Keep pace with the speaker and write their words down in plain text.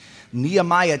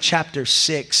Nehemiah chapter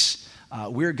 6.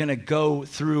 We're going to go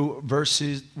through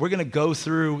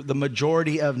the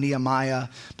majority of Nehemiah,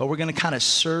 but we're going to kind of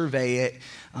survey it.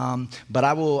 But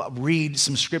I will read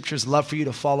some scriptures. Love for you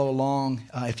to follow along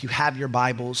if you have your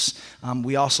Bibles.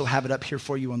 We also have it up here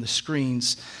for you on the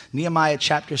screens. Nehemiah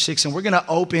chapter 6, and we're going to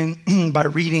open by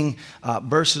reading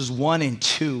verses 1 and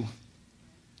 2.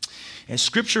 And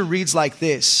scripture reads like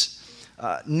this.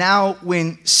 Now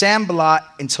when Sanballat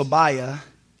and Tobiah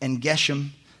and Geshem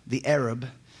the Arab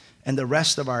and the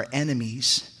rest of our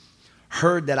enemies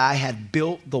heard that I had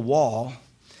built the wall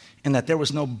and that there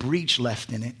was no breach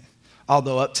left in it,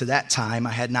 although up to that time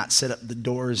I had not set up the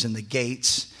doors and the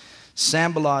gates,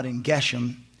 Sanballat and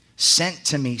Geshem sent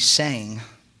to me saying,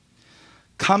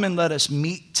 come and let us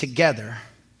meet together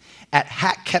at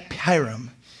Hakkephirim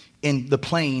in the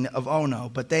plain of Ono,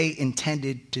 but they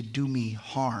intended to do me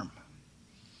harm.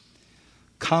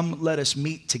 Come, let us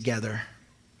meet together.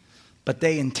 But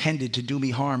they intended to do me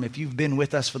harm. If you've been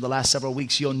with us for the last several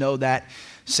weeks, you'll know that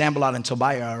Sanballat and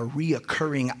Tobiah are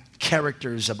reoccurring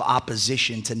characters of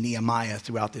opposition to Nehemiah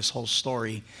throughout this whole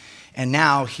story. And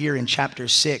now here in chapter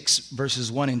 6,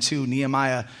 verses 1 and 2,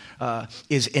 Nehemiah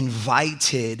is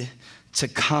invited to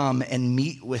come and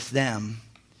meet with them.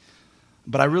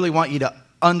 But I really want you to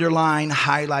underline,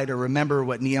 highlight, or remember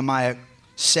what Nehemiah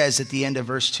says at the end of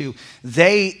verse 2.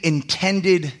 They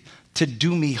intended to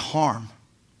do me harm.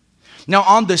 Now,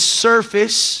 on the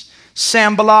surface,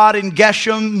 Sanballat and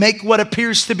Geshem make what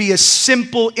appears to be a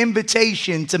simple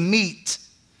invitation to meet.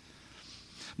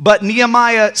 But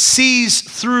Nehemiah sees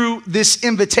through this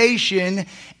invitation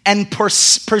and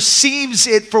perceives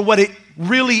it for what it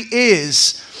really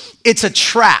is. It's a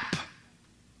trap.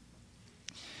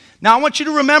 Now, I want you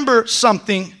to remember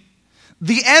something.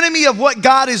 The enemy of what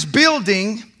God is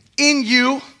building in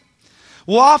you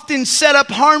will often set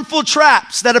up harmful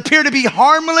traps that appear to be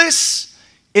harmless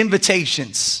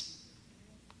invitations.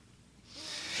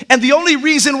 And the only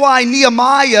reason why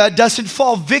Nehemiah doesn't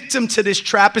fall victim to this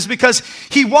trap is because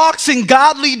he walks in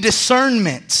godly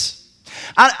discernment.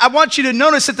 I want you to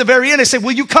notice at the very end, I say,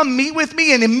 will you come meet with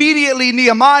me? And immediately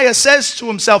Nehemiah says to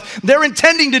himself, they're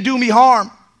intending to do me harm.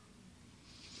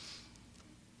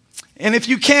 And if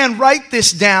you can, write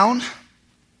this down.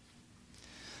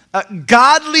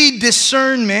 Godly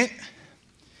discernment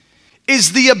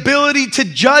is the ability to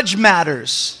judge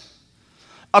matters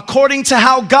according to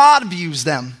how God views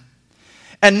them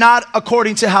and not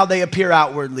according to how they appear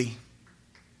outwardly.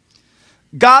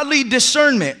 Godly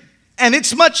discernment, and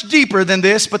it's much deeper than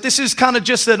this, but this is kind of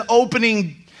just an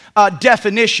opening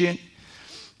definition.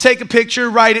 Take a picture,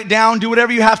 write it down, do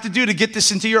whatever you have to do to get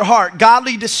this into your heart.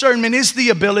 Godly discernment is the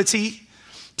ability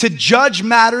to judge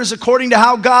matters according to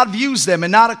how God views them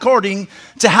and not according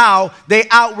to how they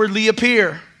outwardly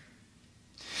appear.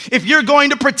 If you're going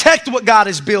to protect what God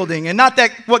is building, and not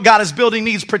that what God is building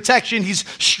needs protection, he's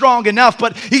strong enough,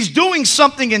 but he's doing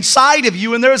something inside of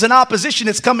you and there's an opposition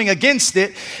that's coming against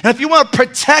it. And if you want to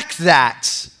protect that,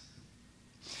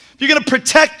 if you're going to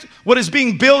protect what is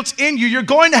being built in you, you're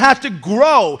going to have to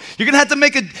grow. You're going to have to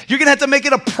make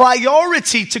it a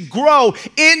priority to grow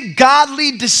in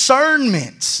godly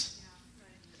discernment.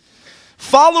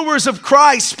 Followers of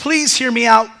Christ, please hear me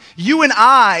out. You and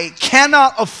I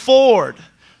cannot afford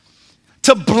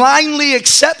to blindly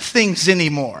accept things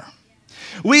anymore.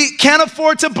 We can't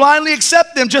afford to blindly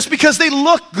accept them just because they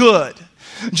look good,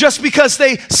 just because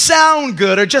they sound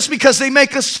good, or just because they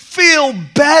make us feel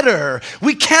better.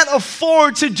 We can't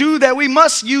afford to do that. We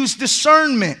must use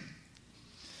discernment.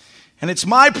 And it's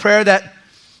my prayer that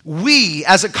we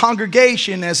as a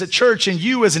congregation, as a church, and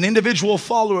you as an individual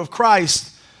follower of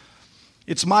Christ,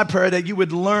 it's my prayer that you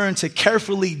would learn to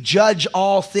carefully judge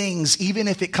all things, even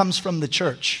if it comes from the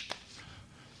church.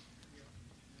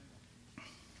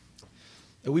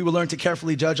 That we will learn to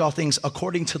carefully judge all things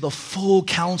according to the full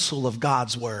counsel of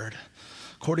God's word,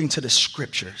 according to the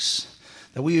scriptures.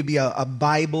 That we would be a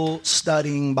Bible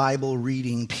studying, Bible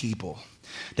reading people.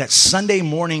 That Sunday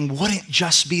morning wouldn't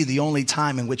just be the only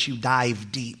time in which you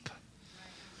dive deep,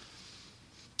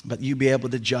 but you be able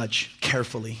to judge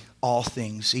carefully all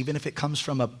things, even if it comes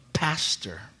from a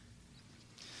pastor,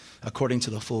 according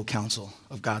to the full counsel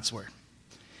of God's word.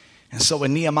 And so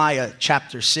in Nehemiah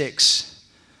chapter 6,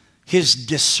 his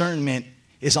discernment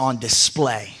is on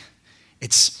display.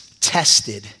 It's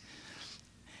tested,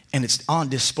 and it's on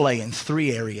display in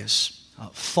three areas.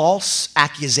 False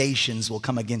accusations will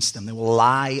come against him. They will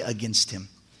lie against him.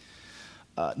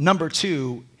 Number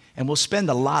two, and we'll spend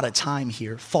a lot of time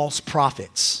here, false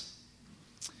prophets.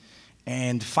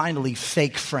 And finally,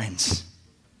 fake friends.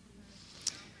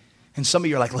 And some of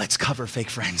you are like, let's cover fake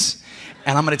friends.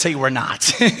 And I'm going to tell you we're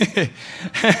not.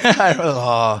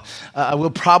 We'll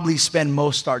probably spend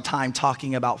most of our time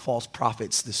talking about false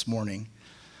prophets this morning.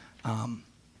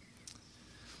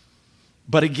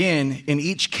 But again, in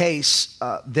each case,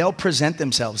 they'll present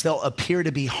themselves. They'll appear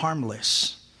to be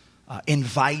harmless,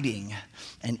 inviting,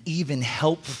 and even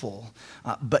helpful.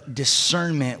 But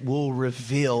discernment will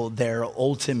reveal their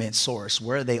ultimate source.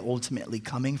 Where are they ultimately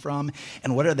coming from?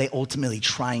 And what are they ultimately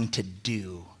trying to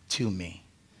do to me?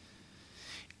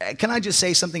 Can I just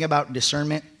say something about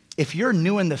discernment? If you're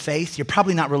new in the faith, you're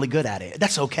probably not really good at it.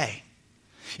 That's okay.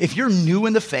 If you're new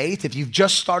in the faith, if you've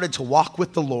just started to walk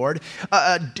with the Lord,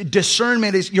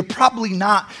 discernment is, you're probably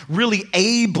not really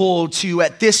able to,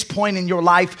 at this point in your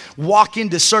life, walk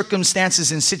into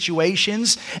circumstances and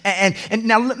situations. And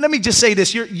now let me just say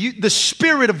this, the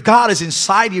Spirit of God is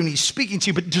inside you and He's speaking to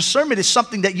you, but discernment is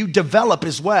something that you develop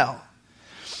as well.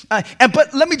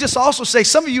 But let me just also say,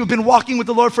 some of you have been walking with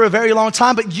the Lord for a very long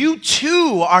time, but you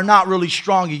too are not really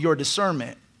strong in your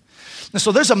discernment. And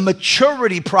so there's a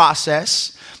maturity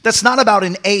process that's not about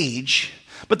an age,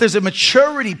 but there's a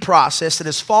maturity process that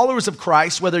as followers of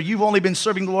Christ, whether you've only been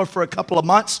serving the Lord for a couple of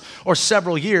months or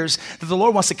several years, that the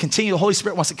Lord wants to continue, the Holy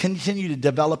Spirit wants to continue to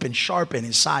develop and sharpen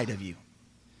inside of you.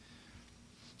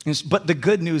 But the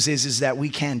good news is that we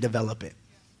can develop it.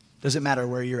 Doesn't matter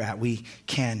where you're at, we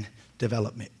can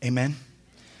develop it. Amen?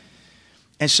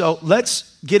 And so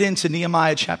let's get into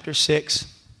Nehemiah chapter 6.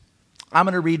 I'm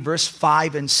going to read verse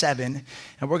 5 and 7,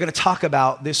 and we're going to talk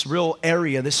about this real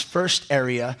area, this first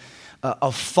area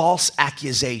of false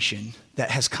accusation that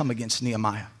has come against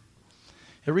Nehemiah.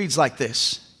 It reads like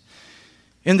this.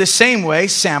 In the same way,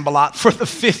 Sanballat, for the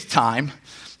 5th time,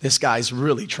 this guy's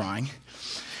really trying,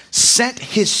 sent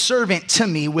his servant to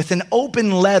me with an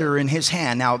open letter in his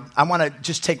hand. Now, I want to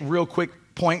just take real quick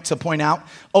point to point out.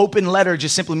 Open letter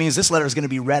just simply means this letter is going to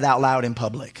be read out loud in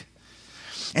public.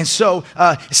 And so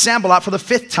Sanballat, for the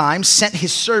 5th time, sent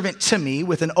his servant to me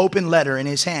with an open letter in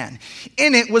his hand.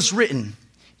 In it was written,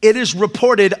 it is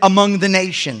reported among the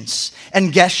nations,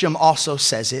 and Geshem also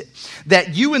says it,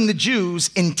 that you and the Jews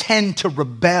intend to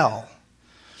rebel.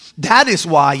 That is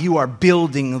why you are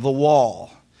building the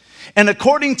wall. And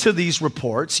according to these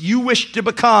reports, you wish to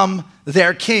become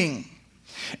their king.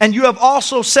 And you have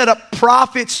also set up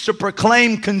prophets to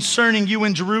proclaim concerning you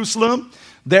in Jerusalem,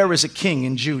 there is a king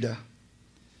in Judah.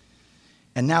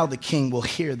 And now the king will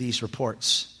hear these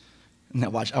reports. Now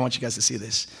watch, I want you guys to see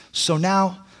this. So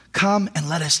now come and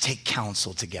let us take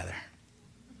counsel together.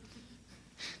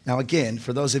 Now again,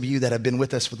 for those of you that have been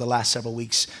with us for the last several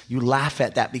weeks, you laugh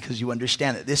at that because you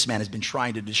understand that this man has been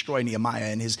trying to destroy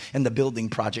Nehemiah and the building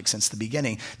project since the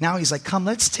beginning. Now he's like, come,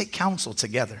 let's take counsel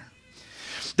together.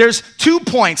 There's 2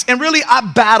 points, and really I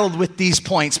battled with these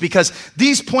points because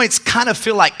these points kind of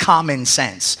feel like common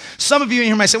sense. Some of you in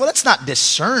here might say, well, that's not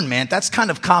discernment, that's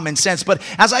kind of common sense. But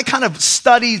as I kind of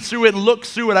studied through it and looked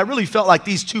through it, I really felt like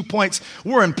these 2 points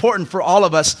were important for all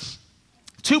of us.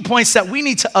 2 points that we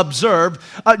need to observe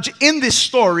in this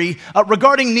story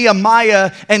regarding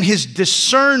Nehemiah and his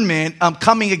discernment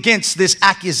coming against this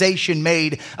accusation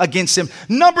made against him.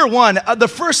 Number one, the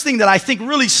first thing that I think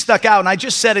really stuck out, and I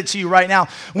just said it to you right now,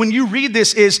 when you read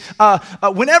this is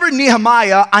whenever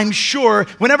Nehemiah, I'm sure,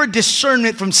 whenever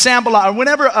discernment from Sanballat, or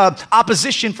whenever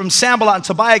opposition from Sanballat and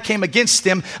Tobiah came against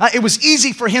him, it was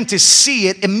easy for him to see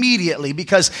it immediately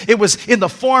because it was in the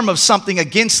form of something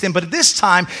against him. But at this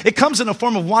time, it comes in a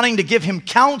form of wanting to give him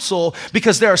counsel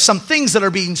because there are some things that are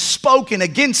being spoken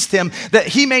against him that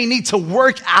he may need to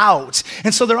work out.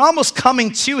 And so they're almost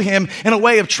coming to him in a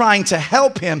way of trying to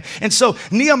help him. And so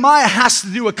Nehemiah has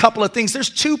to do a couple of things. There's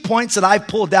 2 points that I've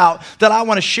pulled out that I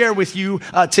want to share with you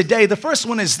today. The first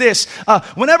one is this.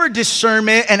 Whenever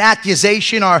discernment and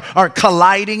accusation are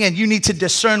colliding and you need to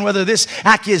discern whether this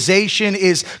accusation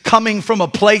is coming from a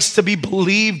place to be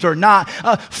believed or not,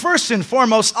 first and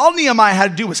foremost, all Nehemiah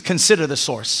had to do was consider the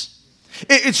source.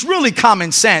 It's really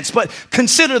common sense, but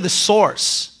consider the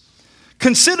source.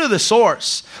 Consider the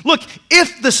source. Look,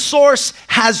 if the source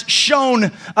has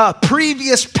shown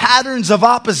previous patterns of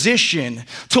opposition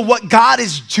to what God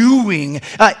is doing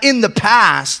in the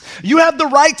past, you have the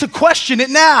right to question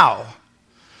it now.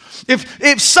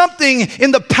 If something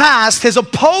in the past has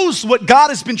opposed what God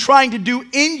has been trying to do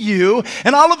in you,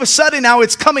 and all of a sudden now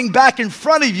it's coming back in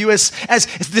front of you as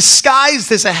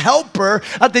disguised as a helper,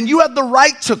 then you have the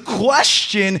right to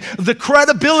question the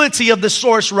credibility of the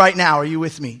source right now. Are you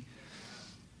with me?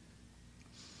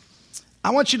 I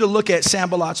want you to look at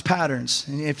Sanballat's patterns.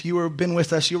 And if you have been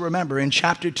with us, you'll remember in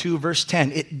chapter 2, verse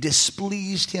 10, it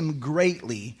displeased him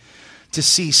greatly to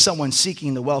see someone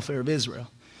seeking the welfare of Israel.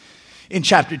 In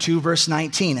chapter 2, verse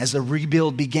 19, as the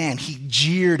rebuild began, he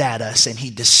jeered at us and he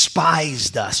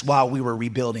despised us while we were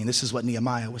rebuilding. This is what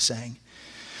Nehemiah was saying.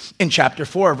 In chapter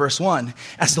 4, verse 1,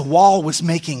 as the wall was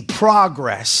making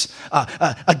progress,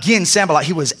 again, Sanballat,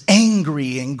 he was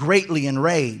angry and greatly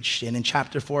enraged. And in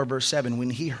chapter 4, verse 7,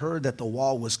 when he heard that the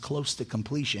wall was close to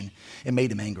completion, it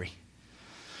made him angry.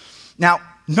 Now,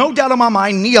 no doubt in my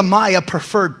mind, Nehemiah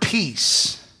preferred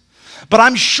peace. But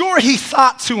I'm sure he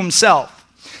thought to himself,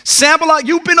 Sanballat,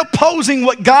 you've been opposing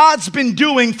what God's been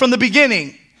doing from the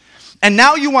beginning. And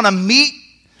now you want to meet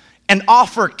and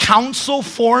offer counsel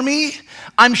for me?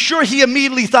 I'm sure he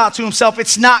immediately thought to himself,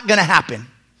 it's not going to happen.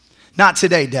 Not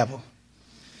today, devil.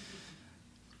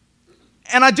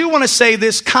 And I do want to say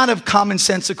this kind of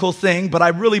commonsensical thing, but I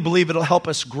really believe it'll help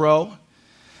us grow.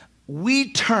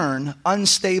 We turn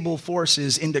unstable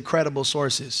forces into credible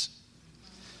sources.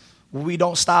 We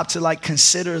don't stop to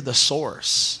consider the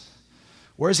source.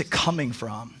 Where is it coming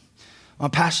from? My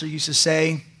pastor used to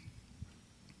say,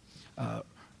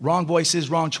 wrong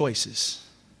voices, wrong choices.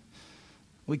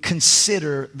 We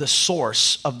consider the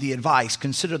source of the advice,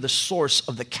 consider the source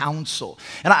of the counsel.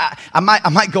 And I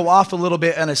might go off a little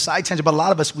bit on a side tangent, but a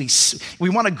lot of us, we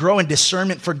want to grow in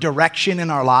discernment for direction in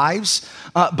our lives,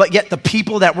 but yet the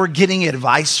people that we're getting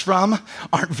advice from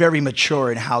aren't very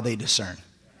mature in how they discern.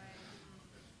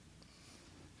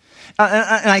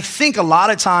 And I think a lot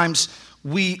of times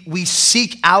we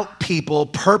seek out people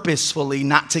purposefully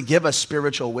not to give us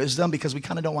spiritual wisdom because we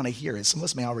kind of don't want to hear it. Some of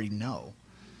us may already know.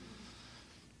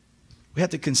 We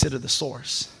have to consider the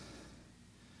source.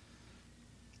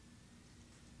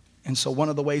 And so one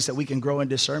of the ways that we can grow in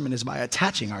discernment is by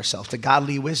attaching ourselves to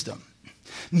godly wisdom.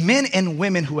 Men and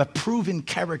women who have proven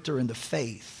character in the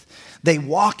faith, they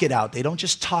walk it out. They don't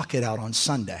just talk it out on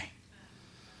Sunday.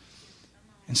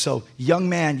 And so, young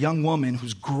man, young woman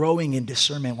who's growing in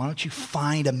discernment, why don't you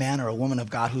find a man or a woman of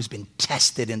God who's been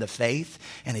tested in the faith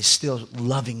and is still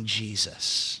loving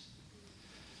Jesus?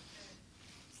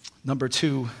 Number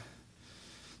 2,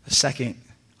 the second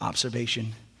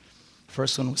observation.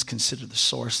 First one was consider the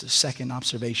source. The second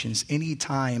observation is any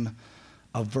time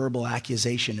a verbal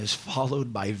accusation is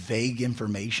followed by vague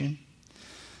information,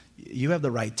 you have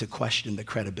the right to question the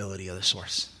credibility of the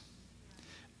source.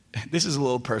 This is a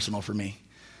little personal for me,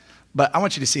 but I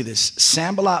want you to see this.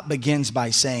 Sanballat begins by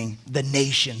saying, the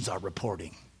nations are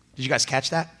reporting. Did you guys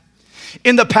catch that?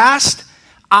 In the past,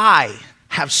 I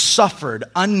have suffered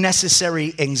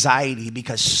unnecessary anxiety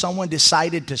because someone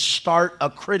decided to start a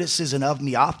criticism of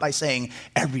me off by saying,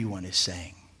 everyone is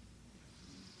saying.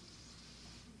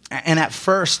 And at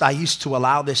first, I used to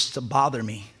allow this to bother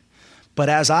me. But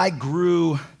as I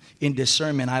grew in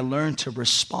discernment, I learned to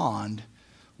respond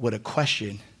with a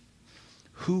question.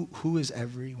 Who is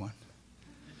everyone?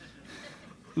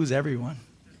 Who's everyone?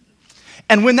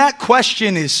 And when that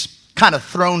question is kind of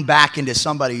thrown back into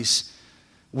somebody's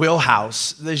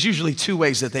wheelhouse, there's usually 2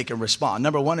 ways that they can respond.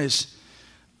 Number 1 is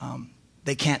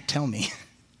they can't tell me.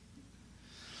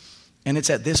 And it's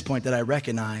at this point that I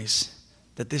recognize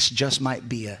that this just might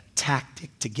be a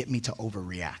tactic to get me to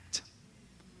overreact.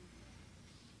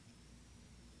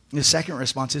 The second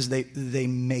response is they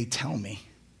may tell me.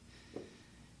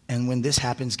 And when this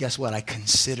happens, guess what? I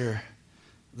consider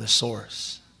the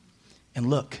source. And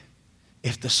look,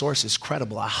 if the source is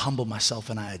credible, I humble myself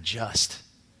and I adjust.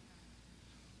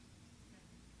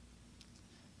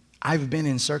 I've been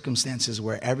in circumstances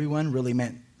where everyone really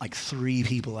meant 3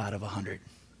 people out of 100.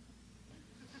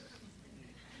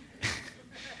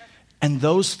 And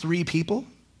those 3 people,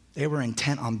 they were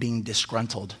intent on being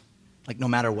disgruntled, no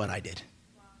matter what I did.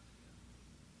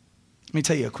 Let me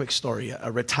tell you a quick story.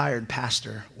 A retired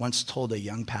pastor once told a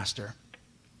young pastor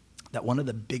that one of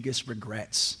the biggest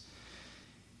regrets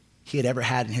he had ever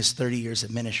had in his 30 years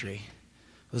of ministry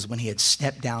was when he had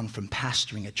stepped down from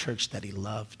pastoring a church that he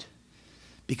loved,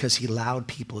 because he allowed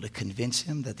people to convince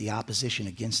him that the opposition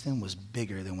against him was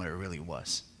bigger than what it really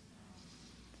was.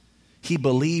 He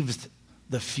believed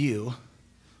the few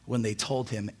when they told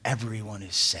him everyone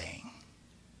is saying.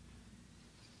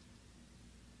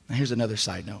 Now here's another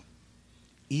side note.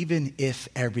 Even if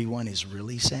everyone is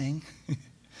really saying,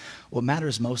 what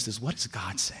matters most is, what is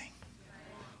God saying?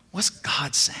 What's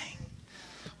God saying?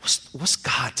 What's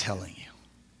God telling you?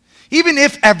 Even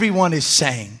if everyone is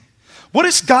saying, what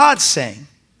is God saying?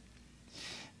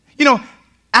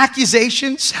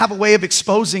 Accusations have a way of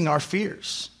exposing our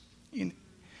fears.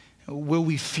 Will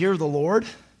we fear the Lord,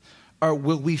 or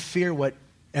will we fear what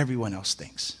everyone else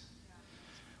thinks?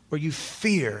 Will you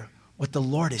fear what the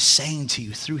Lord is saying to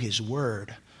you through his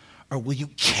word, or will you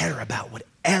care about what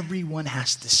everyone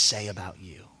has to say about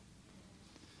you?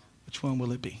 Which one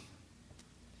will it be?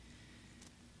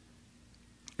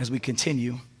 as we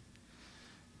continue,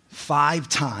 5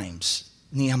 times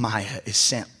Nehemiah is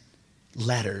sent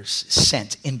letters,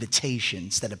 sent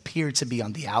invitations that appear to be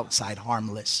on the outside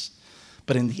harmless,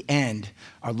 but in the end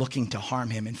are looking to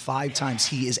harm him. And 5 times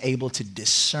he is able to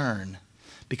discern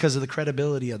because of the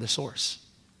credibility of the source.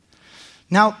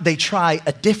 Now they try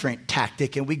a different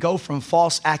tactic, and we go from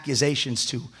false accusations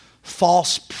to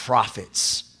false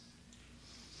prophets.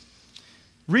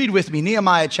 Read with me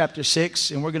Nehemiah chapter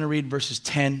 6, and we're going to read verses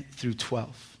 10 through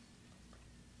 12.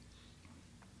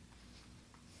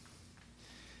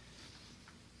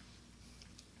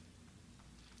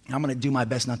 I'm going to do my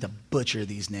best not to butcher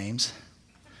these names.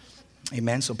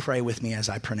 Amen. So pray with me as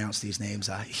I pronounce these names.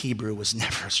 Hebrew was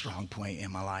never a strong point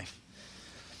in my life.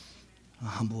 I'm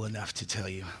humble enough to tell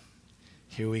you.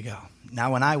 Here we go.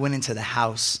 Now when I went into the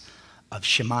house of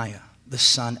Shemaiah, the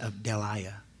son of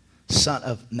Delaiah, son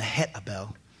of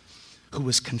Mehetabel, who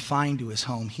was confined to his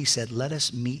home, he said, let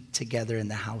us meet together in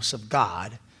the house of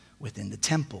God within the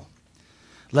temple.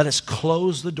 Let us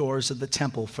close the doors of the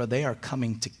temple, for they are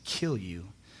coming to kill you.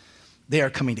 They are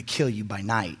coming to kill you by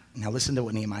night. Now listen to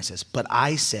what Nehemiah says. But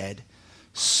I said,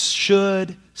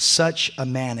 should such a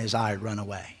man as I run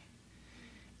away?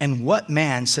 And what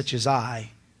man such as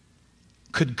I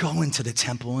could go into the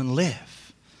temple and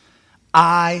live?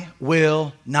 I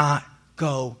will not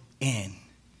go in.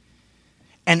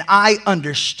 And I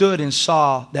understood and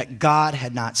saw that God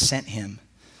had not sent him,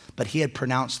 but he had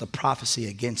pronounced the prophecy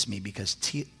against me because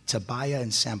Tobiah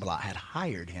and Sanballat had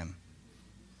hired him.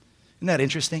 Isn't that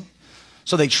interesting?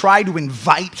 So they tried to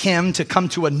invite him to come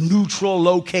to a neutral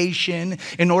location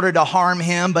in order to harm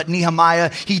him. But Nehemiah,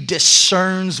 he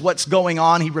discerns what's going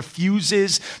on. He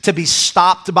refuses to be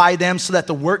stopped by them so that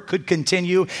the work could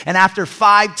continue. And after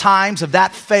 5 times of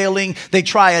that failing, they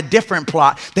try a different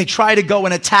plot. They try to go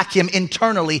and attack him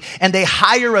internally. And they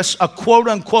hire us a quote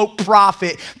unquote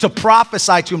prophet to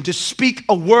prophesy to him, to speak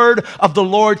a word of the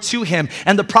Lord to him.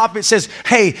 And the prophet says,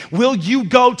 hey, will you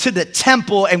go to the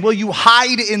temple and will you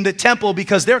hide in the temple?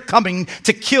 Because they're coming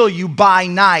to kill you by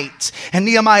night. And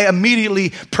Nehemiah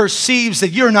immediately perceives that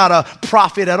you're not a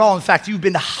prophet at all. In fact, you've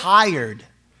been hired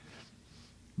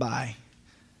by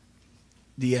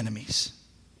the enemies.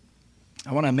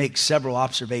 I want to make several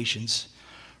observations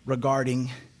regarding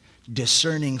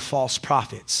discerning false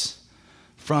prophets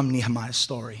from Nehemiah's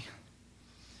story.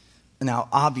 Now,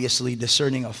 obviously,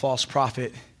 discerning a false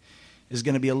prophet is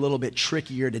going to be a little bit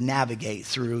trickier to navigate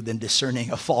through than discerning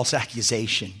a false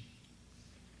accusation.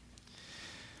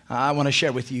 I want to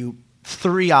share with you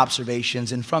 3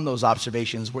 observations, and from those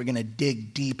observations, we're going to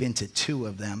dig deep into 2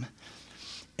 of them.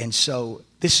 And so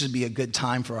this would be a good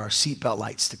time for our seatbelt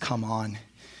lights to come on.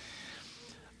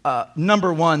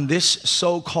 Number 1, this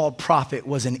so-called prophet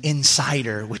was an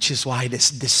insider, which is why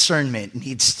this discernment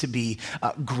needs to be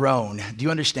grown. Do you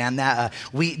understand that?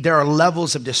 There are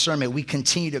levels of discernment. We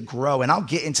continue to grow, and I'll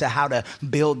get into how to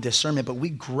build discernment, but we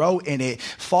grow in it.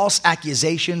 False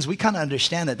accusations, we kind of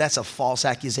understand that that's a false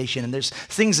accusation, and there's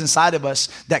things inside of us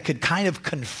that could kind of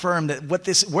confirm that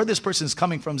where this person is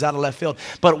coming from is out of left field.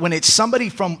 But when it's somebody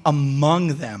from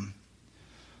among them,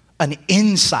 an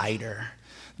insider,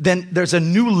 then there's a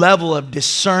new level of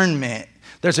discernment.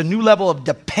 There's a new level of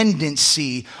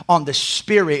dependency on the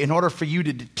Spirit in order for you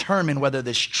to determine whether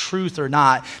there's truth or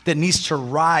not that needs to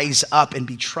rise up and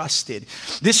be trusted.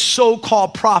 This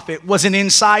so-called prophet was an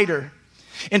insider.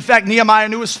 In fact, Nehemiah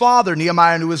knew his father.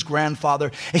 Nehemiah knew his grandfather.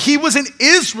 He was an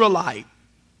Israelite.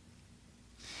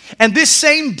 And this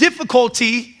same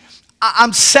difficulty,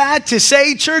 I'm sad to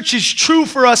say, church, is true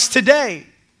for us today.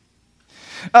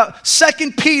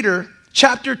 2 Peter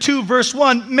Chapter 2, verse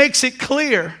 1 makes it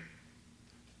clear.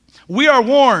 We are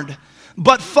warned,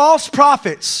 but false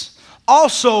prophets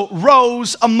also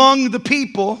rose among the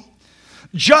people,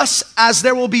 just as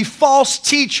there will be false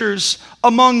teachers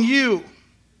among you.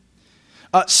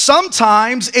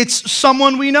 Sometimes it's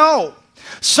someone we know.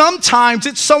 Sometimes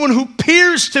it's someone who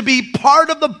appears to be part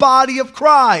of the body of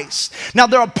Christ. Now,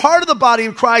 they're a part of the body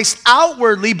of Christ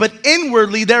outwardly, but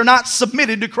inwardly they're not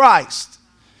submitted to Christ.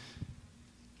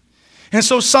 And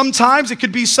so sometimes it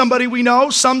could be somebody we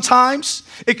know. Sometimes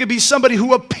it could be somebody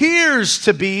who appears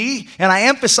to be, and I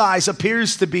emphasize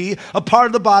appears to be, a part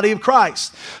of the body of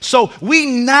Christ. So we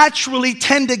naturally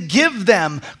tend to give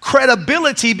them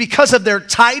credibility because of their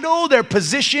title, their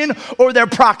position, or their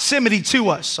proximity to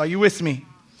us. Are you with me?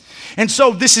 And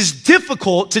so this is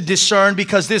difficult to discern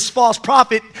because this false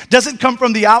prophet doesn't come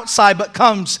from the outside but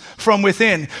comes from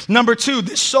within. Number 2,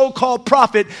 this so-called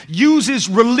prophet uses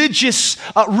religious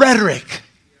rhetoric.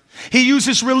 He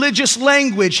uses religious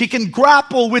language. He can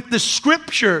grapple with the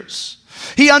scriptures.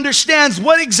 He understands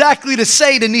what exactly to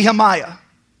say to Nehemiah.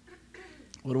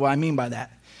 What do I mean by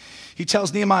that? He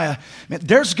tells Nehemiah, man,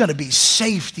 there's going to be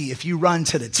safety if you run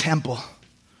to the temple.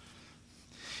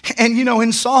 And you know,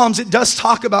 in Psalms, it does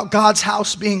talk about God's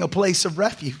house being a place of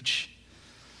refuge.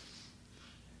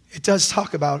 It does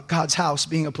talk about God's house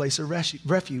being a place of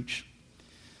refuge.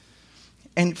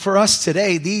 And for us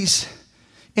today, these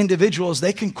individuals,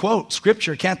 they can quote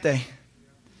scripture, can't they?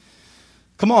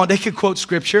 Come on, they can quote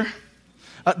scripture.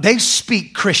 They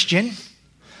speak Christian.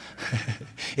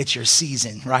 It's your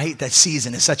season, right? That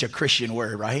season is such a Christian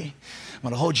word, right? I'm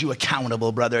going to hold you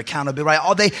accountable, brother. Accountable, right?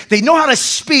 Oh, they know how to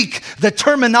speak the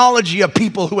terminology of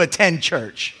people who attend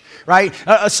church, right?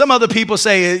 Some other people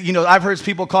say, you know, I've heard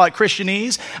people call it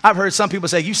Christianese. I've heard some people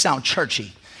say, you sound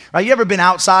churchy, right? You ever been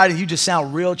outside and you just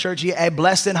sound real churchy? Hey,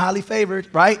 blessed and highly favored,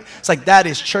 right? It's like, that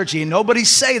is churchy. And nobody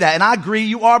say that. And I agree,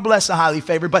 you are blessed and highly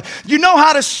favored, but you know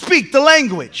how to speak the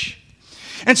language.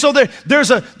 And so there's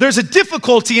a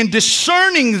difficulty in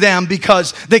discerning them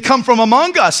because they come from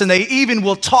among us and they even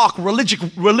will talk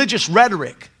religious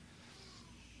rhetoric.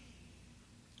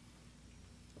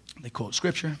 They quote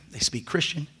scripture, they speak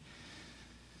Christian,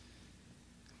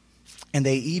 and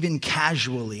they even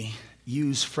casually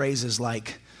use phrases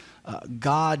like,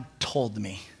 God told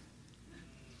me,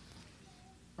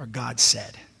 or God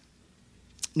said.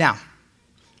 Now,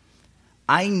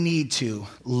 I need to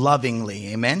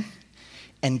lovingly, amen,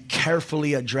 and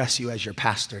carefully address you as your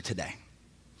pastor today.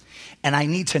 And I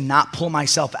need to not pull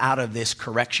myself out of this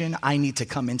correction. I need to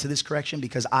come into this correction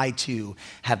because I too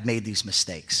have made these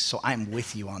mistakes. So I'm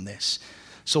with you on this.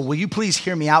 So will you please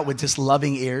hear me out with just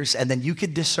loving ears, and then you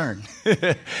could discern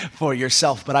for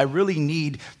yourself. But I really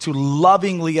need to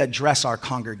lovingly address our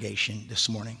congregation this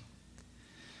morning.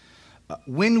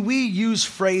 When we use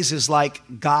phrases like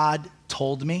God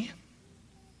told me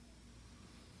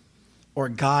or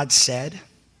God said,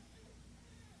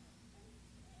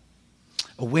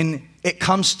 when it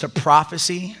comes to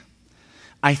prophecy,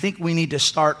 I think we need to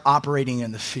start operating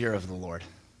in the fear of the Lord.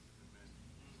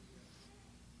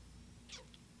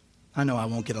 I know I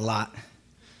won't get a lot.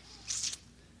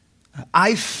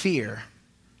 I fear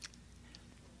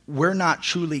we're not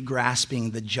truly grasping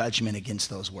the judgment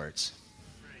against those words.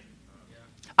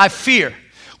 I fear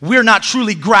we're not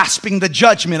truly grasping the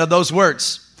judgment of those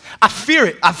words. I fear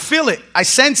it. I feel it. I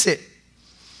sense it.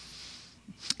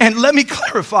 And let me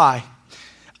clarify.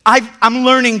 I'm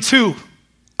learning too.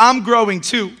 I'm growing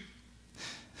too.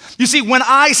 You see, when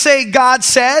I say God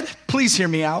said, please hear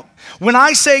me out. When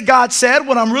I say God said,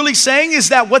 what I'm really saying is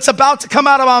that what's about to come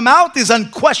out of my mouth is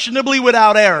unquestionably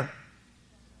without error.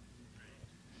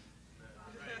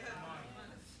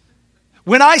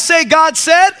 When I say God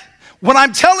said, what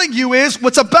I'm telling you is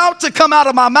what's about to come out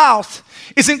of my mouth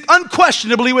is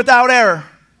unquestionably without error.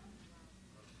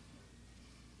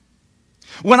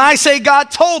 When I say God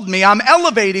told me, I'm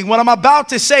elevating what I'm about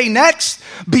to say next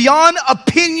beyond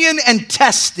opinion and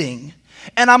testing.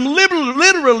 And I'm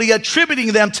literally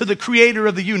attributing them to the creator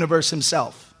of the universe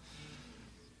himself.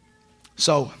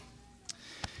 So,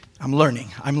 I'm learning.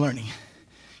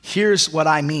 Here's what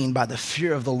I mean by the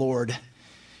fear of the Lord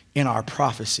in our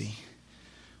prophecy.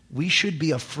 We should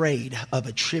be afraid of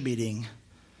attributing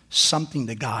something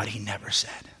to God he never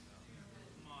said.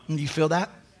 Do you feel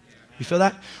that? You feel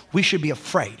that? We should be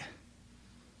afraid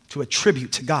to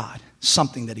attribute to God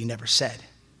something that he never said.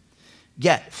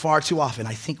 Yet, far too often,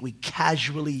 I think we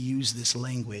casually use this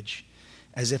language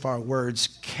as if our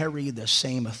words carry the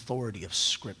same authority of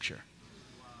Scripture.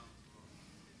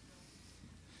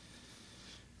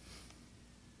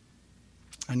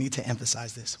 I need to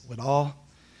emphasize this. With all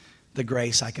the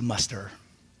grace I can muster,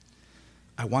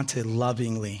 I want to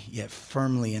lovingly yet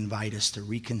firmly invite us to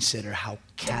reconsider how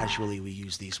casually we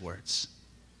use these words.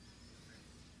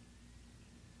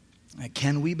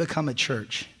 Can we become a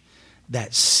church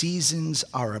that seasons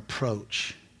our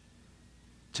approach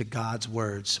to God's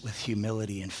words with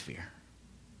humility and fear?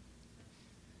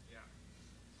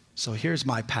 So here's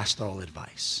my pastoral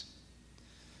advice.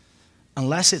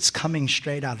 Unless it's coming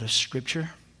straight out of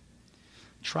Scripture,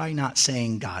 try not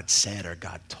saying God said or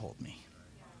God told me.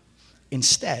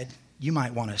 Instead, you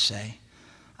might want to say,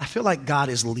 I feel like God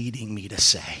is leading me to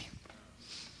say.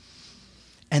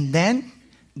 And then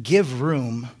give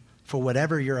room for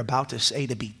whatever you're about to say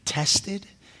to be tested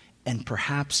and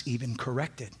perhaps even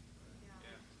corrected.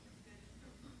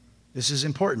 This is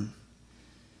important.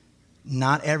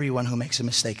 Not everyone who makes a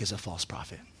mistake is a false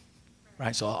prophet.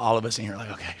 Right? So all of us in here are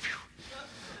like, okay.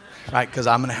 Phew. Right? Because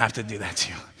I'm going to have to do that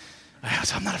too.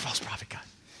 I'm not a false prophet, God.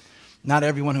 Not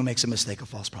everyone who makes a mistake a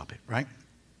false prophet, right?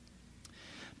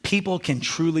 People can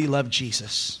truly love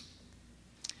Jesus.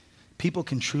 People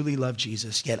can truly love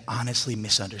Jesus, yet honestly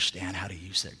misunderstand how to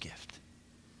use their gift.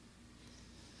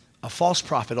 A false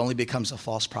prophet only becomes a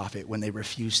false prophet when they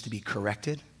refuse to be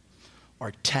corrected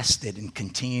or tested and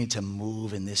continue to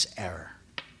move in this error.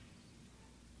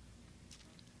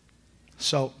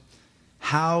 So,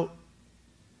 how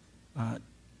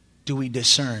do we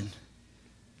discern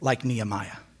like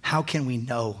Nehemiah? How can we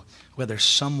know whether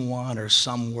someone or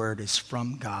some word is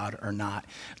from God or not?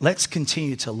 Let's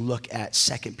continue to look at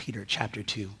 2 Peter chapter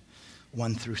 2,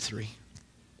 1 through 3. It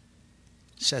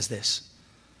says this: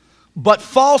 "But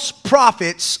false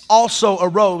prophets also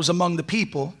arose among the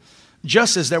people,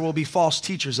 just as there will be false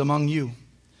teachers among you,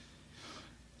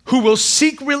 who will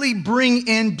secretly bring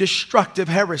in destructive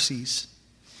heresies,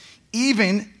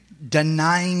 even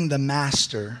denying the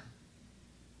master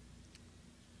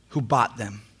who bought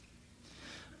them,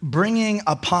 bringing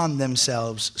upon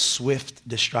themselves swift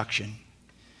destruction.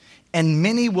 And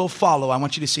many will follow," I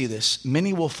want you to see this,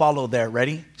 "many will follow their,"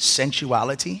 ready,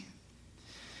 "sensuality.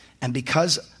 And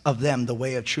because of them, the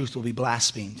way of truth will be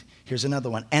blasphemed." Here's another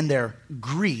one. "And their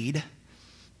greed,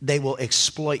 they will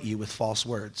exploit you with false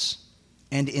words."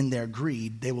 And in their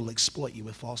greed, they will exploit you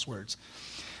with false words.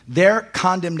 "Their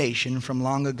condemnation from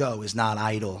long ago is not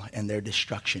idle, and their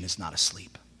destruction is not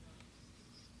asleep."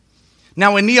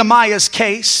 Now, in Nehemiah's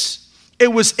case,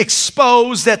 it was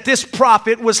exposed that this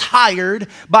prophet was hired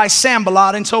by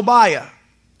Sanballat and Tobiah.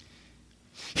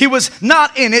 He was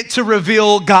not in it to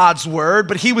reveal God's word,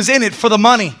 but he was in it for the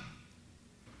money.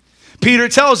 Peter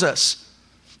tells us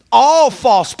all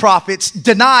false prophets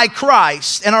deny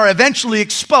Christ and are eventually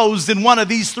exposed in one of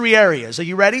these three areas. Are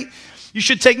you ready? You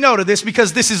should take note of this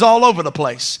because this is all over the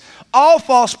place. All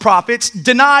false prophets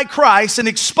deny Christ and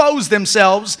expose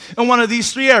themselves in one of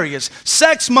these three areas: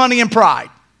 sex, money, and pride.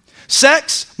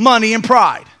 Sex, money, and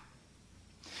pride.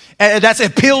 And that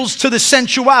appeals to the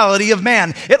sensuality of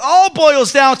man. It all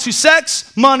boils down to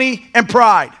sex, money, and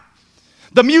pride.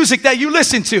 The music that you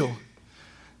listen to,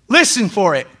 listen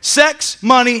for it. Sex,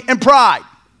 money, and pride.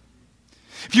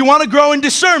 If you want to grow in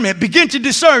discernment, begin to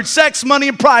discern sex, money,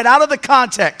 and pride out of the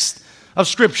context of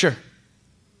Scripture.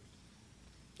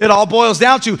 It all boils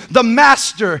down to the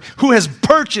master who has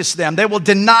purchased them. They will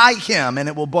deny him, and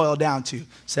it will boil down to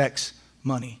sex,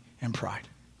 money, and pride.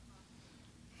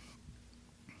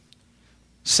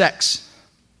 Sex.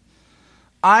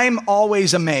 I'm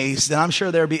always amazed, and I'm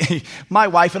sure there'll be, my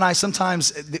wife and I,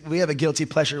 sometimes we have a guilty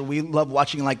pleasure. We love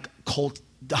watching like cult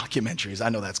documentaries. I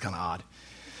know that's kind of odd.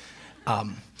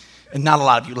 And not a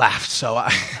lot of you laughed, so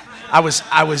I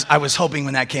was hoping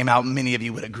when that came out, many of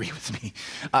you would agree with me.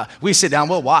 We sit down,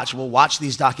 we'll watch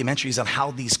these documentaries on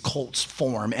how these cults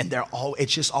form, and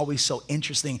it's just always so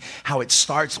interesting how it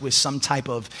starts with some type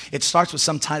of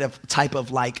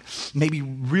like maybe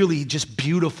really just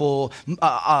beautiful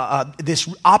this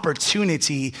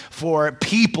opportunity for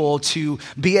people to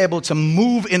be able to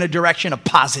move in a direction of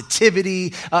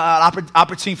positivity,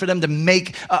 opportunity for them to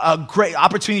make a great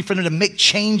opportunity for them to make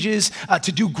changes,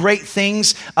 to do great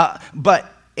things.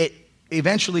 But it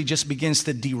eventually just begins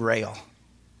to derail.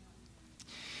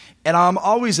 And I'm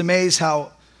always amazed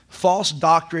how false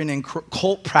doctrine and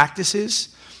cult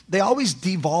practices, they always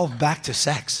devolve back to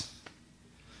sex.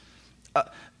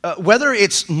 Whether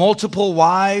it's multiple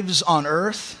wives on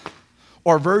earth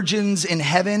or virgins in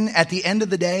heaven, at the end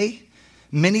of the day,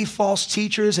 many false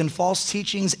teachers and false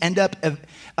teachings end up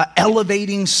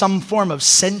elevating some form of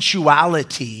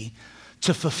sensuality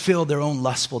to fulfill their own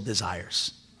lustful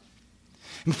desires.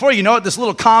 And before you know it, this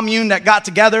little commune that got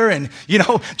together and,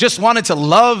 just wanted to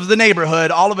love the neighborhood,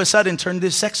 all of a sudden turned into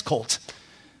a sex cult.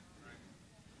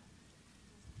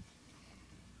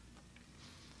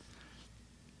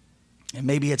 And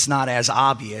maybe it's not as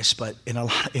obvious, but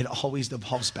it always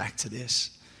devolves back to this.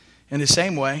 In the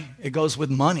same way, it goes with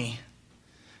money.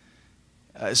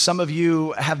 Some of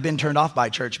you have been turned off by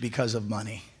church because of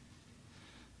money.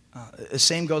 The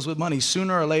same goes with money.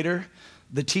 Sooner or later,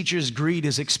 the teacher's greed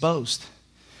is exposed,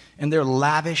 and their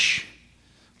lavish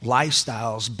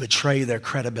lifestyles betray their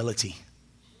credibility.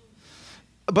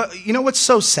 But you know what's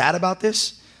so sad about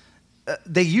this?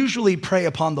 They usually prey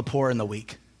upon the poor and the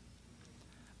weak,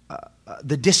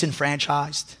 the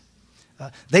disenfranchised.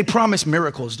 They promise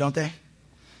miracles, don't they?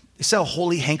 They sell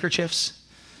holy handkerchiefs.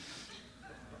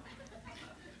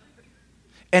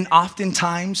 And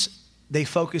oftentimes, they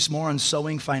focus more on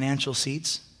sowing financial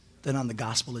seeds than on the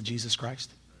gospel of Jesus Christ.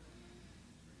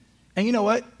 And you know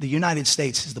what? The United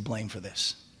States is the blame for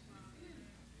this.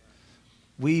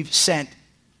 We've sent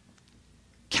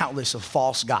countless of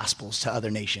false gospels to other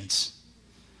nations,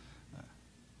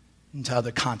 to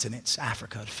other continents,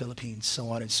 Africa, the Philippines, so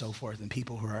on and so forth, and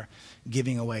people who are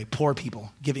giving away, poor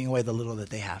people, giving away the little that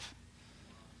they have.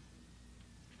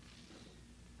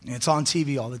 And it's on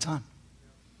TV all the time.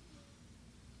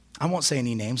 I won't say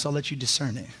any names. I'll let you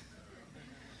discern it.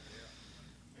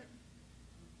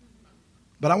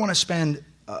 But I want to spend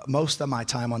most of my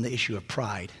time on the issue of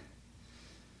pride,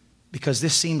 because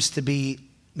this seems to be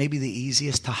maybe the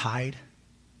easiest to hide,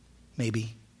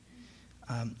 maybe.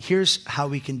 Here's how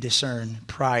we can discern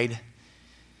pride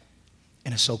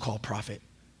in a so-called prophet.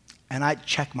 And I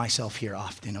check myself here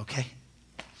often, okay?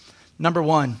 Number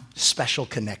one, special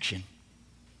connection.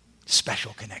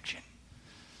 Special connection.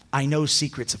 I know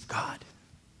secrets of God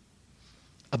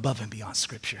above and beyond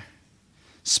Scripture.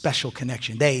 Special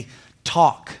connection. They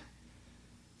talk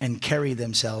and carry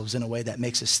themselves in a way that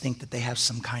makes us think that they have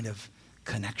some kind of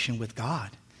connection with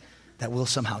God that we'll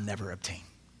somehow never obtain.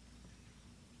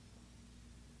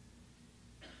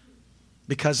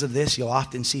 Because of this, you'll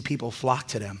often see people flock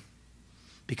to them,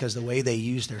 because the way they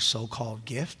use their so-called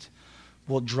gift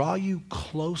will draw you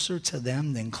closer to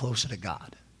them than closer to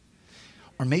God.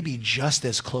 Or maybe just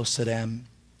as close to them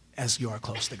as you are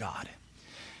close to God.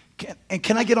 Let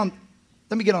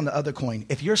me get on the other coin.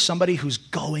 If you're somebody who's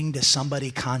going to somebody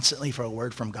constantly for a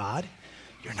word from God,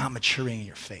 you're not maturing in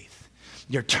your faith.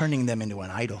 You're turning them into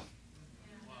an idol.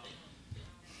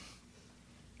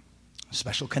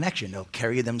 Special connection. They'll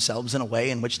carry themselves in a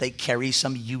way in which they carry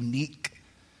some unique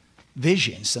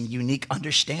vision, some unique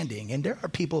understanding. And there are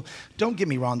people, don't get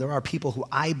me wrong, there are people who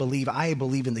I believe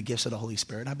in the gifts of the Holy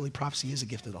Spirit. I believe prophecy is a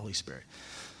gift of the Holy Spirit.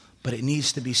 But it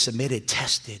needs to be submitted,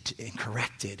 tested, and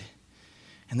corrected.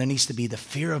 And there needs to be the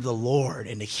fear of the Lord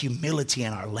and the humility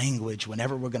in our language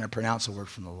whenever we're going to pronounce a word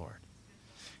from the Lord.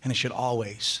 And it should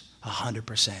always,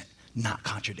 100%, not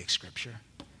contradict Scripture.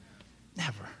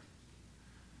 Never.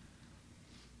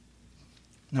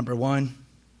 Number one,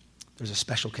 there's a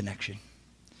special connection.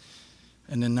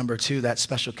 And then number two, that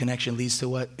special connection leads to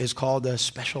what is called a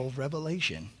special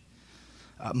revelation.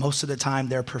 Most of the time,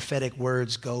 their prophetic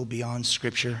words go beyond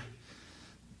Scripture.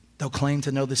 They'll claim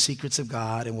to know the secrets of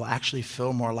God and will actually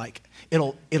feel more like,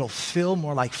 it'll feel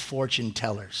more like fortune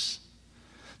tellers.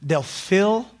 They'll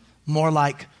feel more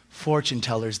like fortune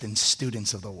tellers than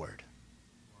students of the Word.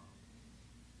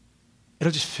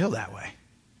 It'll just feel that way.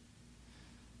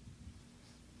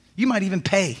 You might even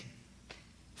pay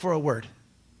for a word.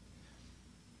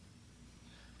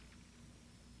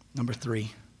 Number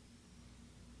three,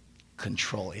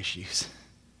 control issues.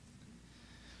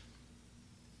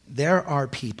 There are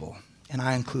people, and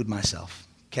I include myself,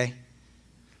 okay?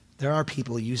 There are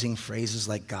people using phrases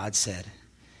like God said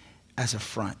as a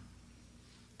front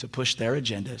to push their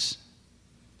agendas,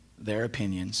 their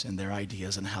opinions, and their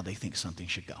ideas on how they think something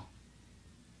should go.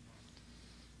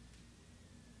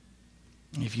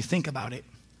 If you think about it,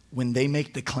 when they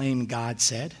make the claim God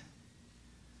said,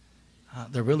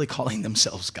 they're really calling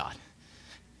themselves God.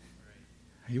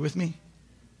 Are you with me?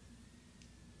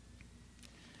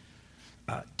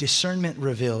 Discernment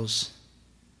reveals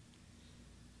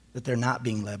that they're not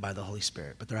being led by the Holy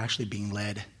Spirit, but they're actually being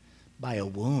led by a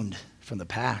wound from the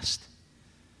past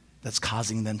that's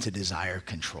causing them to desire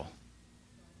control.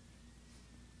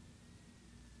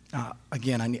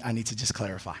 Again, I need to just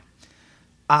clarify.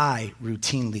 I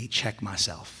routinely check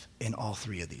myself in all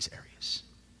three of these areas.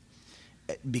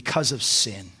 Because of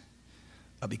sin,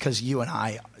 because you and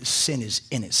I, sin is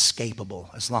inescapable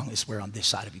as long as we're on this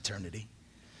side of eternity.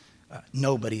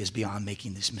 Nobody is beyond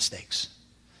making these mistakes.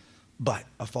 But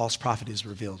a false prophet is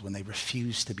revealed when they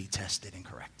refuse to be tested and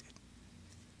corrected.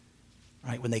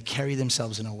 Right? When they carry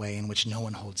themselves in a way in which no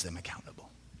one holds them accountable.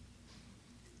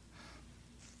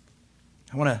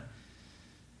 I want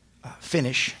to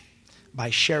finish by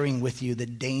sharing with you the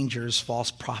dangers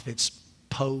false prophets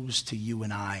pose to you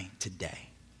and I today.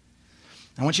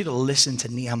 I want you to listen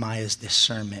to Nehemiah's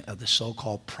discernment of the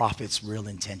so-called prophet's real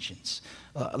intentions.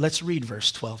 Let's read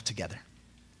verse 12 together.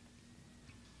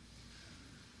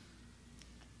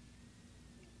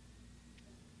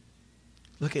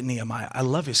 Look at Nehemiah. I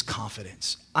love his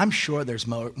confidence. I'm sure there's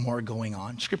more going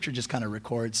on. Scripture just kind of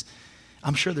records.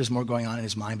 I'm sure there's more going on in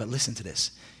his mind, but listen to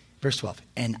this. Verse 12.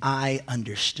 And I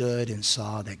understood and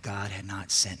saw that God had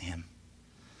not sent him,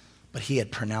 but he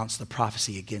had pronounced the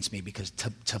prophecy against me because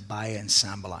Tobiah and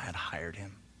Sanballat had hired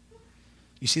him.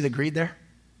 You see the greed there?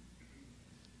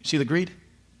 You see the greed?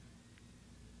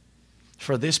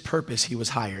 For this purpose he was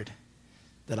hired,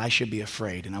 that I should be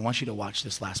afraid. And I want you to watch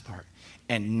this last part.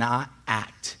 And not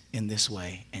act in this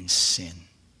way and sin.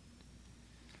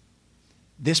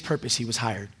 This purpose he was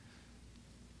hired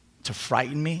to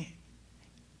frighten me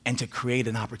and to create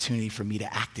an opportunity for me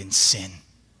to act in sin.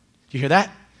 You hear that?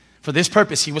 For this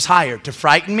purpose he was hired to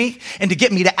frighten me and to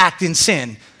get me to act in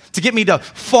sin, to get me to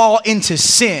fall into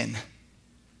sin.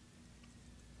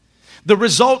 The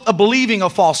result of believing a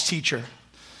false teacher,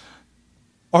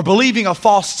 or believing a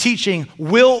false teaching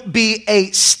will be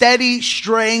a steady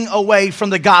straying away from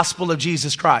the gospel of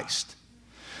Jesus Christ.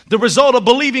 The result of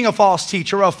believing a false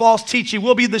teacher or a false teaching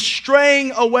will be the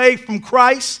straying away from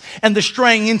Christ and the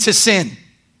straying into sin.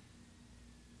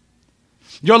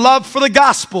 Your love for the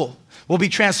gospel will be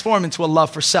transformed into a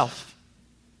love for self.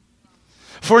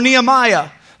 For Nehemiah,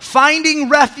 finding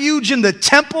refuge in the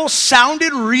temple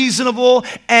sounded reasonable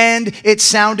and it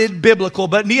sounded biblical,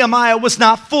 but Nehemiah was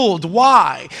not fooled.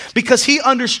 Why? Because he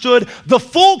understood the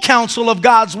full counsel of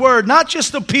God's word, not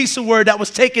just a piece of word that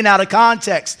was taken out of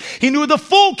context. He knew the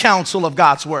full counsel of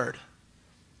God's word.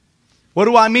 What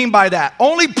do I mean by that?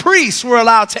 Only priests were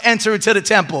allowed to enter into the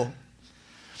temple.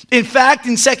 In fact,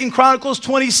 in 2 Chronicles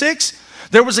 26,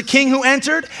 there was a king who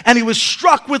entered and he was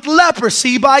struck with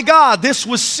leprosy by God. This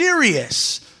was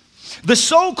serious. The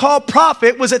so-called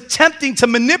prophet was attempting to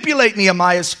manipulate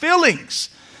Nehemiah's feelings,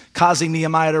 causing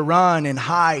Nehemiah to run and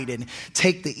hide and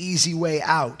take the easy way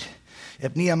out.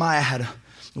 If Nehemiah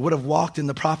would have walked in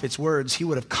the prophet's words, he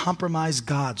would have compromised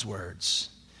God's words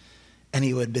and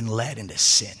he would have been led into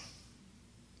sin.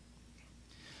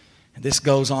 And this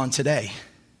goes on today.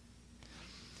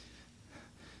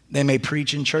 They may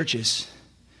preach in churches.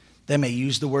 They may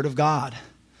use the word of God,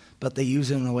 but they use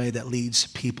it in a way that leads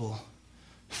people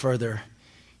further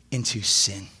into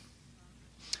sin.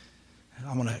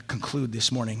 I want to conclude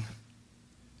this morning,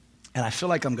 and I feel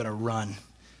like I'm going to run,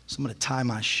 so I'm going to tie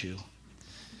my shoe,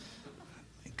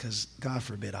 because God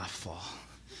forbid I fall.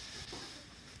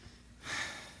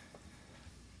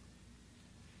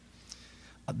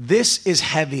 This is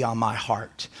heavy on my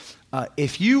heart.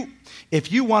 If you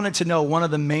wanted to know one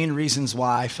of the main reasons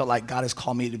why I felt like God has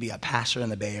called me to be a pastor in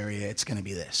the Bay Area, it's going to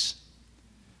be this.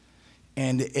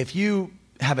 And if you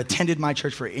have attended my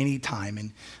church for any time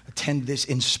and attend this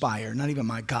Inspire, not even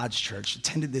my God's church,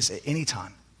 attended this at any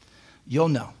time, you'll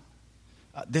know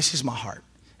this is my heart.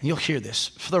 And you'll hear this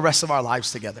for the rest of our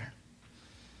lives together.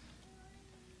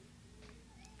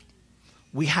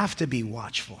 We have to be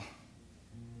watchful.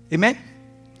 Amen?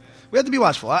 We have to be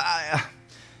watchful. I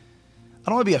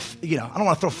don't want to be I don't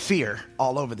want to throw fear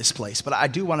all over this place, but I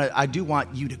do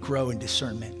want you to grow in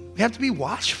discernment. We have to be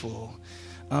watchful.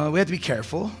 We have to be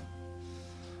careful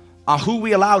on who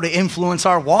we allow to influence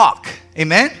our walk.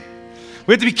 Amen?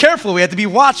 We have to be careful. We have to be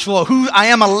watchful of who I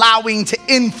am allowing to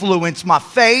influence my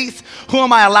faith. Who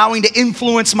am I allowing to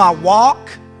influence my walk?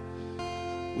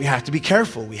 We have to be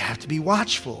careful. We have to be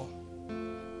watchful.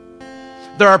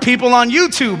 There are people on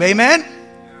YouTube, amen?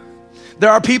 There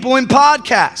are people in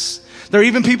podcasts. There are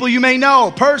even people you may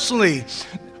know personally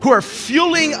who are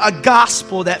fueling a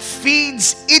gospel that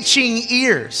feeds itching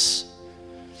ears.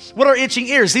 What are itching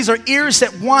ears? These are ears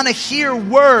that want to hear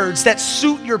words that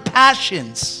suit your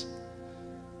passions.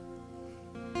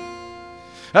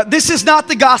 This is not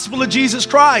the gospel of Jesus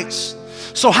Christ.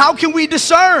 So how can we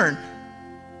discern?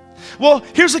 Well,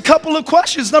 here's a couple of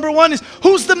questions. Number one is,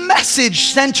 who's the message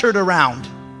centered around?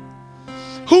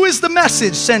 Who is the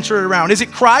message centered around? Is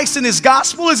it Christ and his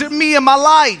gospel? Is it me and my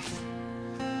life?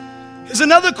 Here's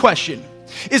another question.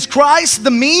 Is Christ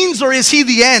the means or is he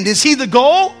the end? Is he the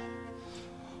goal?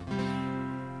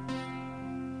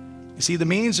 Is he the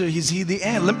means or is he the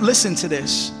end? Listen to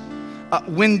this.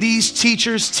 When these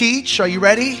teachers teach, are you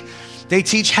ready? They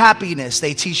teach happiness,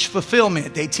 they teach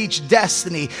fulfillment, they teach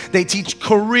destiny, they teach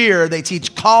career, they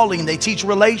teach calling, they teach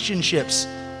relationships,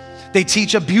 they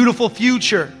teach a beautiful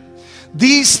future.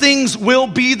 These things will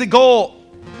be the goal.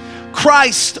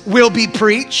 Christ will be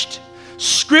preached,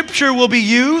 scripture will be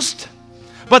used,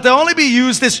 but they'll only be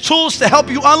used as tools to help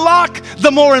you unlock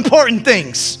the more important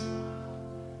things.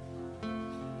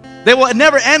 They will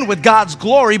never end with God's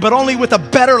glory, but only with a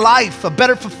better life, a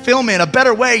better fulfillment, a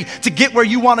better way to get where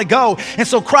you want to go. And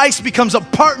so Christ becomes a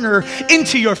partner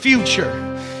into your future.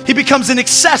 He becomes an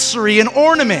accessory, an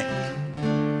ornament.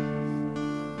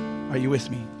 Are you with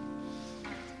me?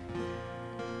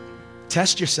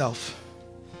 Test yourself.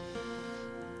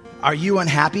 Are you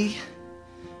unhappy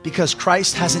because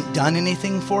Christ hasn't done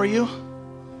anything for you?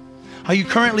 Are you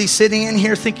currently sitting in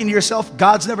here thinking to yourself,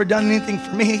 God's never done anything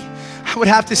for me? I would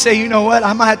have to say, you know what?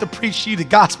 I might have to preach to you the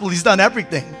gospel. He's done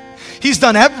everything. He's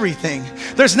done everything.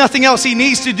 There's nothing else he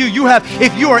needs to do.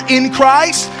 If you are in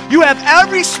Christ, you have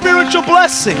every spiritual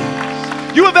blessing.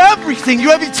 You have everything.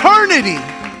 You have eternity.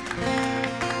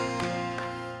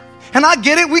 And I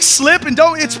get it. We slip and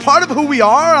don't. It's part of who we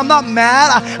are. I'm not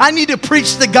mad. I need to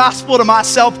preach the gospel to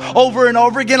myself over and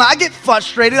over again. I get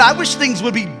frustrated. I wish things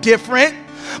would be different.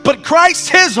 But Christ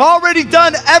has already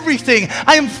done everything.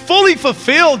 I am fully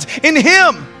fulfilled in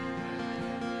him.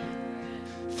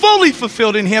 fully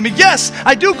fulfilled in him. And yes,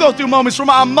 I do go through moments where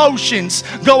my emotions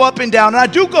go up and down. And I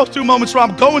do go through moments where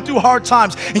I'm going through hard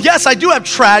times. And yes, I do have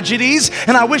tragedies.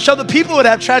 And I wish other people would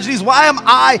have tragedies. Why am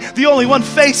I the only one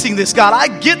facing this, God?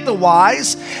 I get the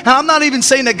whys. And I'm not even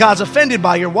saying that God's offended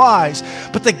by your whys.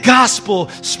 But the gospel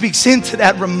speaks into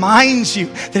that, reminds you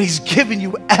that he's given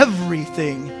you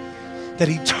everything. That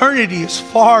eternity is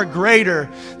far greater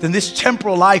than this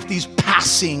temporal life, these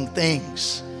passing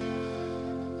things.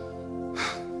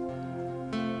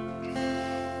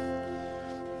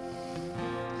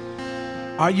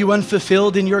 Are you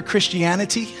unfulfilled in your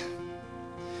Christianity?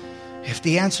 If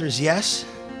the answer is yes,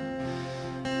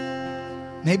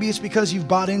 maybe it's because you've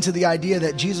bought into the idea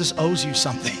that Jesus owes you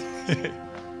something.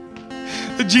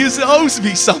 That Jesus owes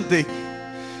me something.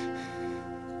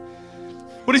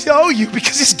 What does he owe you?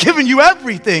 Because he's given you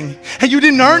everything. And you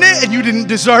didn't earn it and you didn't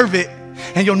deserve it.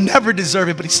 And you'll never deserve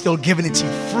it, but he's still giving it to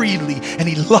you freely. And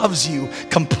he loves you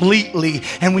completely.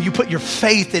 And when you put your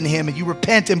faith in him and you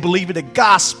repent and believe in the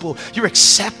gospel, you're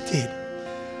accepted.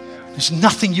 There's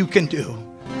nothing you can do,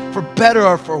 for better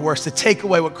or for worse, to take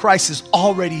away what Christ has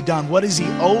already done. What does he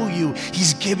owe you?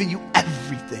 He's given you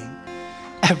everything.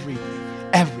 Everything.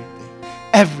 Everything.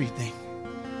 Everything.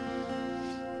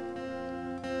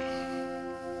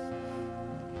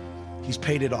 He's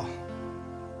paid it all.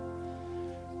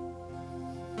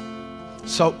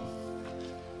 So,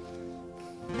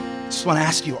 I just want to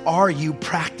ask you, are you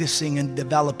practicing and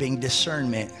developing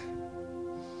discernment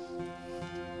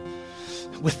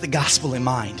with the gospel in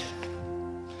mind?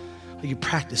 Are you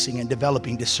practicing and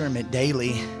developing discernment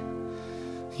daily?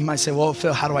 You might say, well,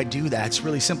 Phil, how do I do that? It's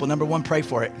really simple. Number one, pray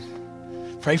for it.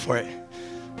 Pray for it.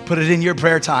 Put it in your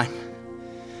prayer time.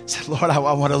 Say, Lord, I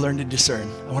want to learn to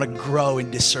discern. I want to grow in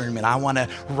discernment. I want to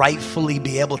rightfully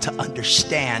be able to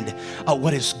understand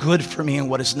what is good for me and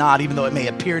what is not, even though it may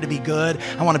appear to be good.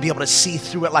 I want to be able to see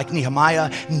through it like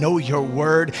Nehemiah, know your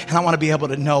word, and I want to be able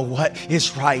to know what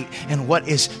is right and what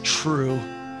is true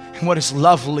and what is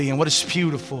lovely and what is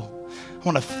beautiful. I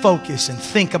want to focus and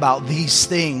think about these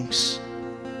things.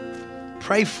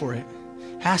 Pray for it.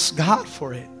 Ask God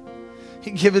for it.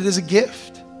 Give it as a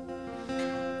gift.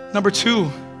 Number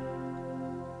two,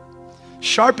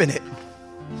 sharpen it.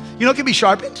 You know it can be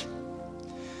sharpened?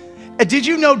 Did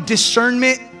you know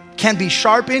discernment can be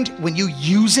sharpened when you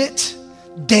use it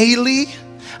daily?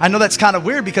 I know that's kind of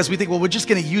weird because we think, well, we're just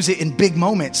going to use it in big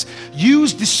moments.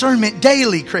 Use discernment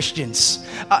daily, Christians.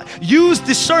 Use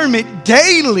discernment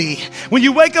daily. When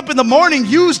you wake up in the morning,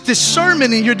 use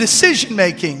discernment in your decision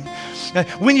making.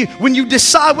 When you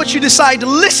decide what you decide to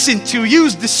listen to,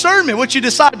 use discernment. What you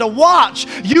decide to watch,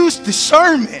 use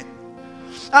discernment.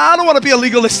 I don't want to be a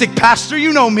legalistic pastor.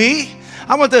 You know me.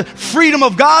 I want the freedom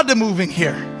of God to move in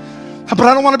here. But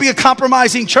I don't want to be a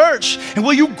compromising church. And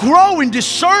will you grow in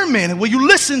discernment? And will you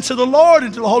listen to the Lord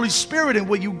and to the Holy Spirit? And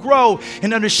will you grow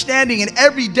in understanding in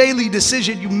every daily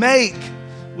decision you make?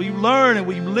 Will you learn and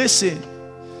will you listen?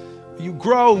 Will you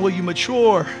grow? Will you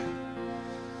mature?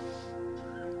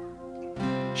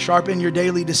 Sharpen your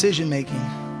daily decision making.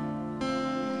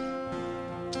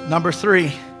 Number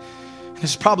three,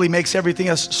 this probably makes everything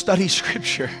else, study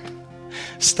Scripture.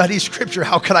 Study Scripture.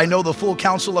 How could I know the full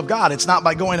counsel of God? It's not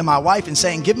by going to my wife and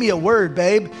saying, give me a word,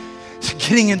 babe. It's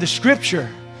getting into Scripture.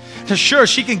 Sure,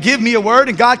 she can give me a word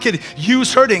and God could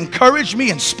use her to encourage me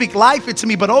and speak life into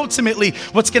me. But ultimately,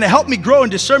 what's going to help me grow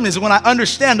in discernment is when I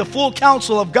understand the full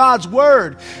counsel of God's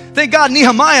word. Thank God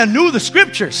Nehemiah knew the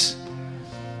Scriptures.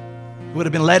 He would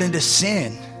have been led into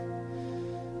sin.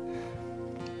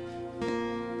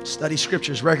 Study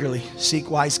Scriptures regularly. Seek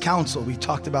wise counsel. We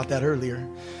talked about that earlier.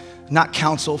 Not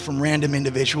counsel from random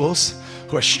individuals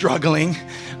who are struggling,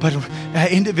 but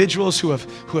individuals who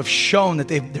have shown that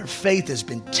their faith has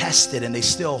been tested and they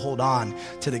still hold on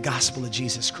to the gospel of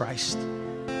Jesus Christ.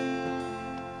 I'm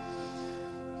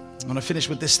going to finish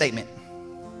with this statement.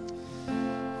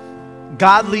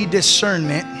 Godly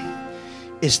discernment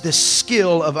is the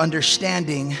skill of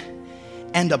understanding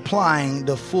and applying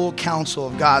the full counsel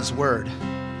of God's word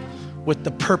with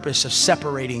the purpose of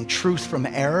separating truth from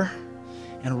error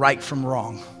and right from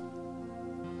wrong.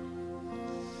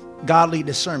 Godly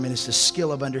discernment is the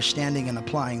skill of understanding and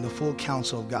applying the full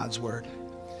counsel of God's word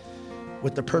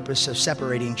with the purpose of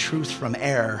separating truth from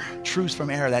error. Truth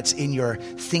from error, that's in your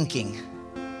thinking,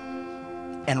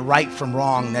 and right from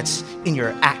wrong, that's in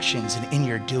your actions and in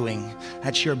your doing.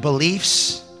 That's your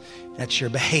beliefs, that's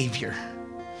your behavior.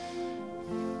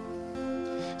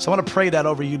 So I want to pray that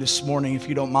over you this morning, if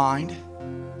you don't mind.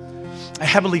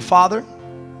 Heavenly Father,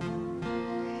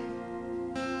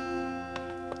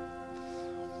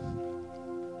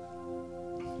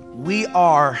 we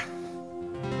are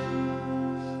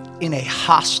in a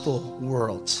hostile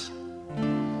world.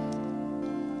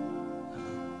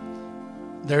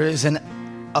 There is an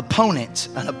opponent,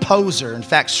 an opposer. In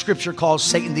fact, Scripture calls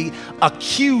Satan the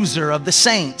accuser of the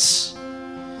saints,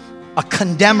 a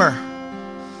condemner.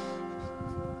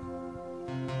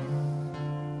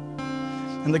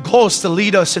 And the goal is to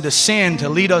lead us into sin, to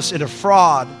lead us into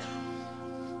fraud.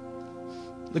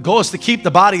 The goal is to keep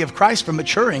the body of Christ from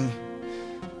maturing.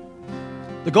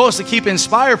 The goal is to keep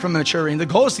Inspire from maturing. The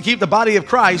goal is to keep the body of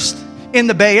Christ in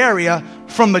the Bay Area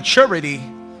from maturity.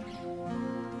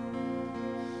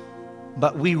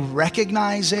 But we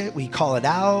recognize it, we call it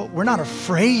out. We're not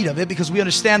afraid of it because we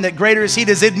understand that greater is he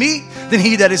that is in me than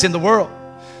he that is in the world.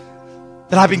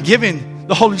 That I've been given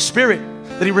the Holy Spirit,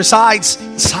 that he resides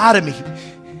inside of me,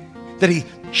 that he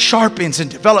sharpens and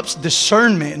develops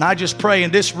discernment. And I just pray in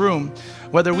this room,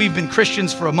 whether we've been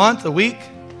Christians for a month, a week,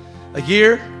 a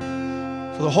year,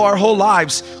 for our whole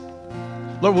lives,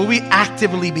 Lord, will we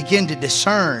actively begin to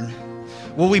discern?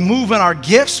 Will we move in our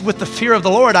gifts with the fear of the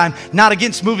Lord? I'm not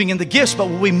against moving in the gifts, but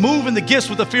will we move in the gifts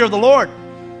with the fear of the Lord?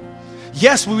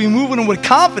 Yes, will we move in them with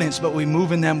confidence, but we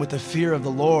move in them with the fear of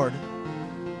the Lord?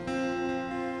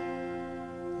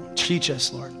 Teach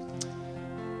us, Lord.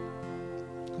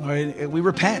 Lord, we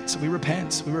repent.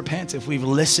 If we've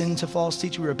listened to false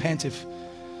teaching, we repent if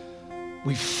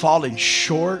we've fallen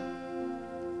short.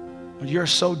 Lord, you're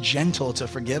so gentle to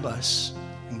forgive us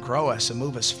and grow us and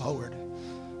move us forward.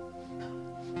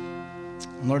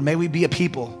 And Lord, may we be a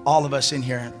people, all of us in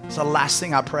here. It's the last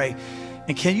thing I pray.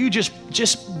 And can you just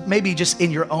maybe just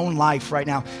in your own life right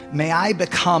now, may I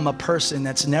become a person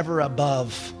that's never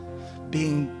above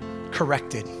being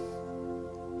corrected.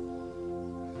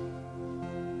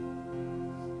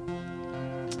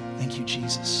 Thank you,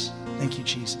 Jesus. Thank you,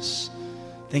 Jesus.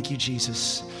 Thank you,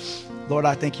 Jesus. Lord,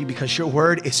 I thank you because your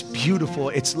word is beautiful.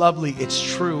 It's lovely. It's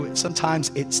true. Sometimes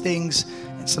it stings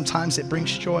and sometimes it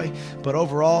brings joy, but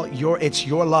overall, it's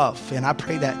your love. And I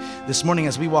pray that this morning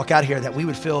as we walk out here, that we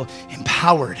would feel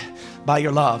empowered by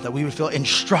your love, that we would feel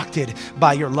instructed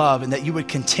by your love, and that you would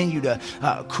continue to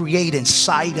create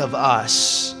inside of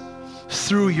us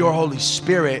through your Holy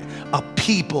Spirit a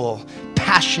people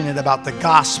passionate about the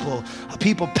gospel, a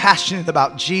people passionate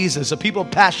about Jesus, a people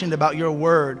passionate about your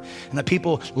word, and a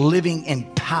people living in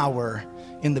power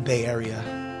in the Bay Area.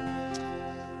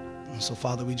 And so,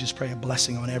 Father, we just pray a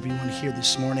blessing on everyone here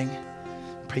this morning.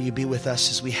 Pray you be with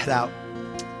us as we head out.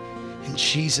 In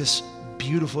Jesus'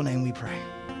 beautiful name we pray.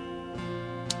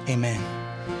 Amen.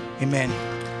 Amen.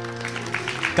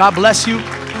 God bless you.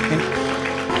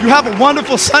 And you have a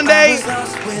wonderful Sunday.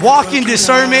 Walk in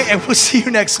discernment, and we'll see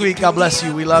you next week. God bless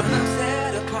you. We love you.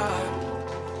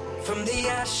 From the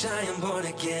ash I am born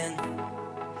again,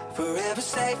 forever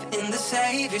safe in the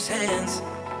Savior's hands.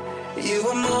 You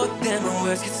are more than my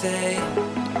words could say.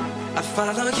 I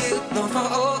follow you, Lord, for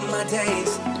all my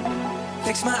days.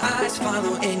 Fix my eyes,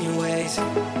 follow in your ways.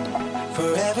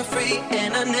 Forever free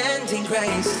in unending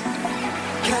grace.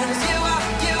 'Cause you